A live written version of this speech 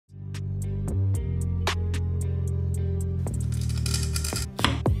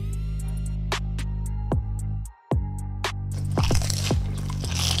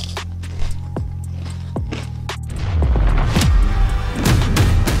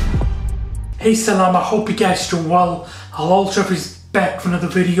Hey Salam, I hope you guys doing well. Halal Chef is back for another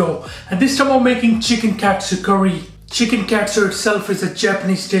video, and this time I'm making Chicken Katsu Curry. Chicken Katsu itself is a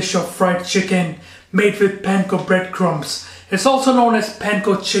Japanese dish of fried chicken made with panko breadcrumbs. It's also known as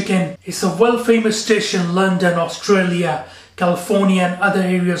panko chicken. It's a well-famous dish in London, Australia, California and other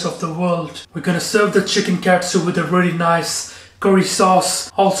areas of the world. We're gonna serve the chicken katsu with a really nice curry sauce,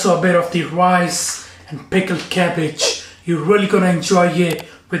 also a bit of the rice and pickled cabbage. You're really gonna enjoy it.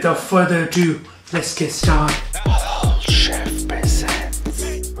 Without further ado, let's get started. Halal Chef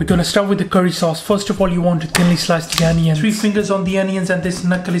presents. We're gonna start with the curry sauce. First of all, you want to thinly slice the onions. 3 fingers on the onions, and this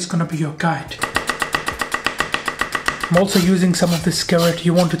knuckle is gonna be your guide. I'm also using some of this carrot.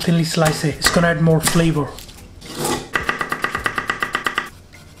 You want to thinly slice it. It's gonna add more flavor.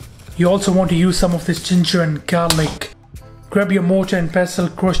 You also want to use some of this ginger and garlic. Grab your mortar and pestle,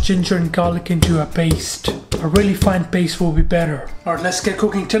 crush ginger and garlic into a paste. A really fine paste will be better. Alright, let's get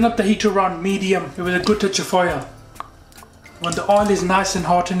cooking. Turn up the heat around medium with a good touch of oil. When the oil is nice and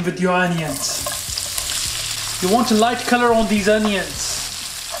hot, in with your onions. You want a light color on these onions.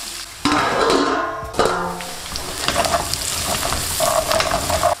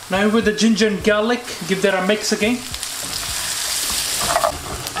 Now with the ginger and garlic, give that a mix again.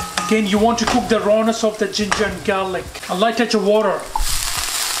 Again, you want to cook the rawness of the ginger and garlic. A light touch of water.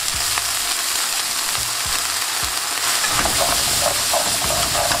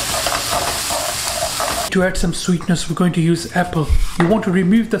 To add some sweetness, we're going to use apple. You want to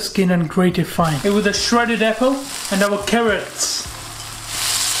remove the skin and grate it fine. And with the shredded apple and our carrots.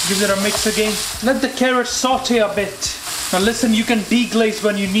 Give it a mix again. Let the carrots saute a bit. Now listen, you can deglaze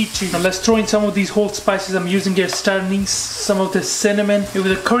when you need to. Now let's throw in some of these whole spices. I'm using here star anise, some of the cinnamon, with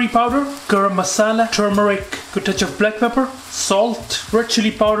the curry powder, garam masala, turmeric, good touch of black pepper, salt, red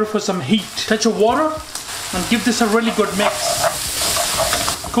chili powder for some heat, touch of water, and give this a really good mix.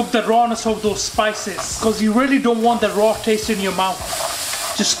 Cook the rawness of those spices, because you really don't want the raw taste in your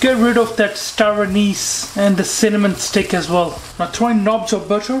mouth. Just get rid of that star anise and the cinnamon stick as well. Now throw in knobs of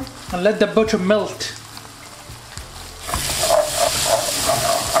butter and let the butter melt.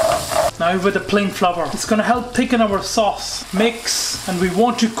 Now with the plain flour, it's gonna help thicken our sauce. Mix, and we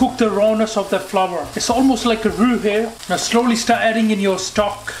want to cook the rawness of the flour. It's almost like a roux here. Now slowly start adding in your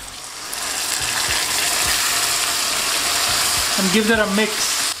stock. And give that a mix.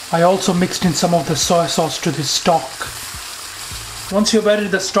 I also mixed in some of the soy sauce to this stock. Once you've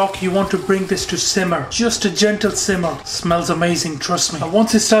added the stock, you want to bring this to simmer. Just a gentle simmer. Smells amazing, trust me. Now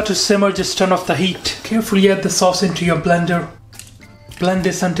once it starts to simmer, just turn off the heat. Carefully add the sauce into your blender. Blend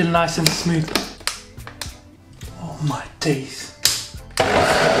this until nice and smooth. Oh my days.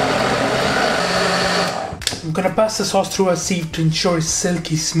 I'm gonna pass the sauce through a sieve to ensure it's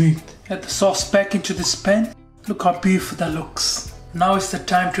silky smooth. Add the sauce back into this pan. Look how beautiful that looks. Now is the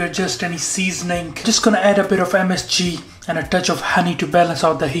time to adjust any seasoning. Just gonna add a bit of MSG and a touch of honey to balance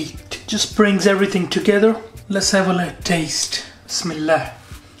out the heat. Just brings everything together. Let's have a little taste. Bismillah.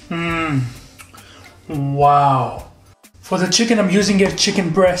 Wow. For the chicken, I'm using a chicken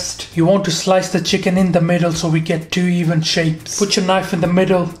breast. You want to slice the chicken in the middle so we get 2 even shapes. Put your knife in the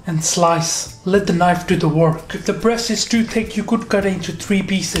middle and slice. Let the knife do the work. If the breast is too thick, you could cut it into 3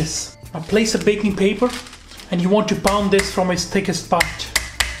 pieces. Now place a baking paper. And you want to pound this from its thickest part,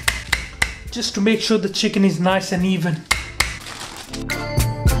 just to make sure the chicken is nice and even.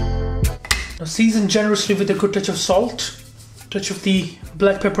 Now season generously with a good touch of salt, touch of the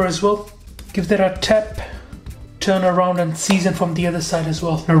black pepper as well. Give that a tap, turn around and season from the other side as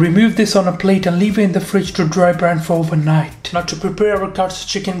well. Now remove this on a plate and leave it in the fridge to dry brown for overnight. Now to prepare our katsu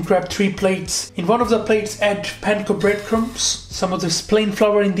chicken, grab 3 plates. In one of the plates add panko breadcrumbs, some of this plain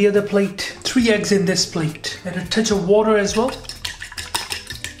flour in the other plate, 3 eggs in this plate, and a touch of water as well.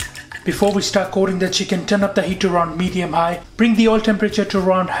 Before we start coating the chicken, turn up the heat to around medium-high. Bring the oil temperature to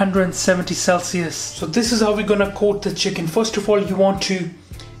around 170 Celsius. So this is how we're gonna coat the chicken. First of all, you want to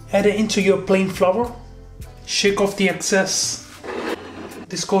add it into your plain flour. Shake off the excess.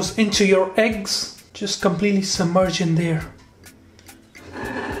 This goes into your eggs. Just completely submerge in there.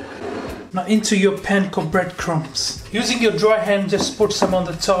 Now into your panko breadcrumbs. Using your dry hand, just put some on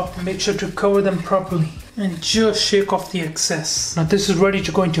the top. Make sure to cover them properly. And just shake off the excess. Now this is ready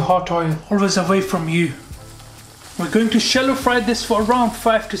to go into hot oil. Always away from you. We're going to shallow fry this for around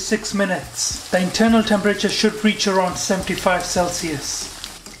 5 to 6 minutes. The internal temperature should reach around 75 Celsius.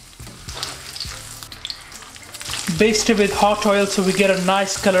 Baste it with hot oil so we get a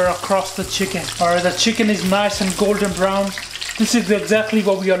nice color across the chicken. Alright, the chicken is nice and golden brown. This is exactly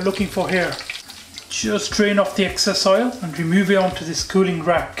what we are looking for here. Just drain off the excess oil and remove it onto this cooling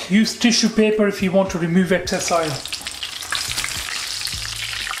rack. Use tissue paper if you want to remove excess oil.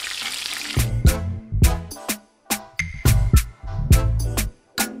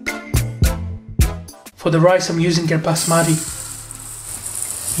 For the rice I'm using a basmati.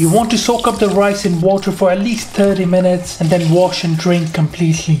 You want to soak up the rice in water for at least 30 minutes and then wash and drain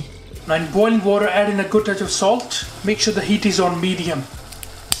completely. Now in boiling water, add in a good touch of salt. Make sure the heat is on medium.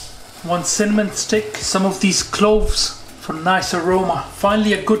 1 cinnamon stick, some of these cloves for nice aroma.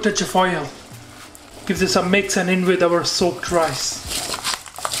 Finally a good touch of oil. Give this a mix and in with our soaked rice.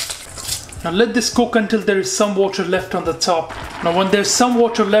 Now let this cook until there is some water left on the top. Now when there's some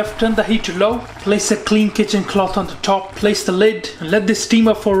water left, turn the heat to low. Place a clean kitchen cloth on the top. Place the lid and let this steam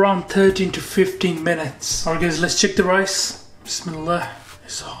up for around 13 to 15 minutes. Alright guys, let's check the rice. Bismillah,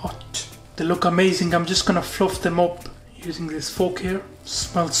 it's hot. They look amazing. I'm just gonna fluff them up using this fork here.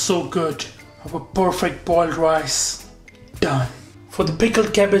 Smells so good. Our perfect boiled rice. Done. For the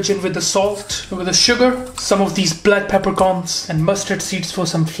pickled cabbage, in with the salt, with the sugar, some of these black peppercorns and mustard seeds for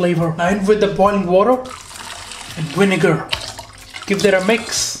some flavor. Now in with the boiling water and vinegar. Give that a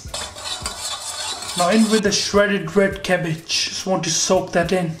mix. Now in with the shredded red cabbage. Just want to soak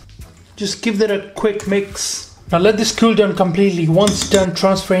that in. Just give that a quick mix. Now let this cool down completely. Once done,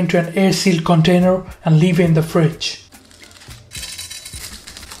 transfer into an air-sealed container and leave it in the fridge.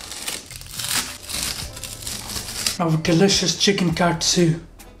 Our delicious chicken katsu.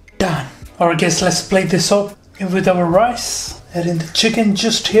 Done. Alright guys, let's plate this up. In with our rice. Add in the chicken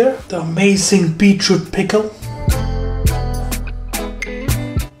just here. The amazing beetroot pickle.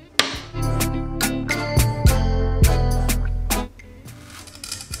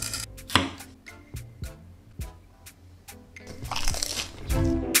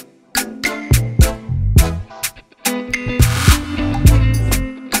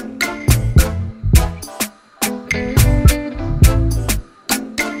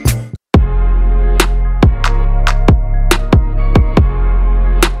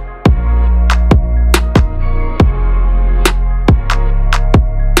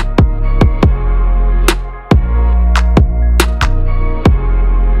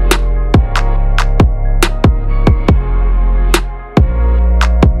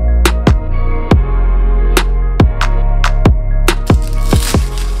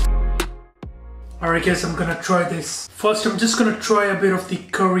 Alright guys, I'm gonna try this. First I'm just gonna try a bit of the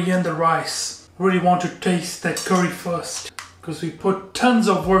curry and the rice. Really want to taste that curry first, because we put tons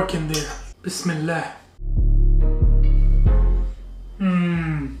of work in there. Bismillah.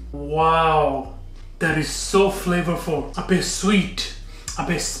 Wow. That is so flavorful. A bit sweet, a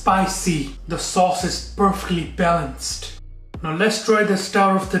bit spicy. The sauce is perfectly balanced. Now let's try the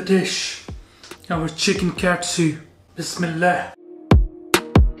star of the dish. Our chicken katsu. Bismillah.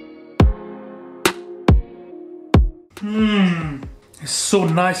 It's so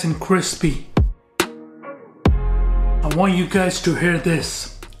nice and crispy. I want you guys to hear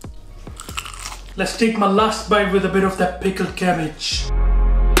this. Let's take my last bite with a bit of that pickled cabbage.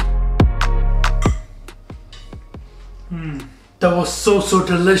 That was so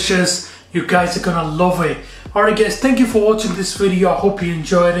delicious. You guys are gonna love it. Alright guys, thank you for watching this video. I hope you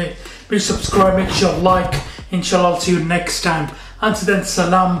enjoyed it. Please subscribe, make sure you like. Inshallah, I'll see you next time. Until then,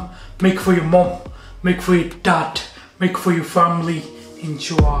 salam. Make for your mom, make for your dad, make for your family.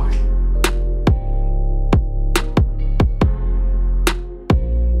 Enjoy.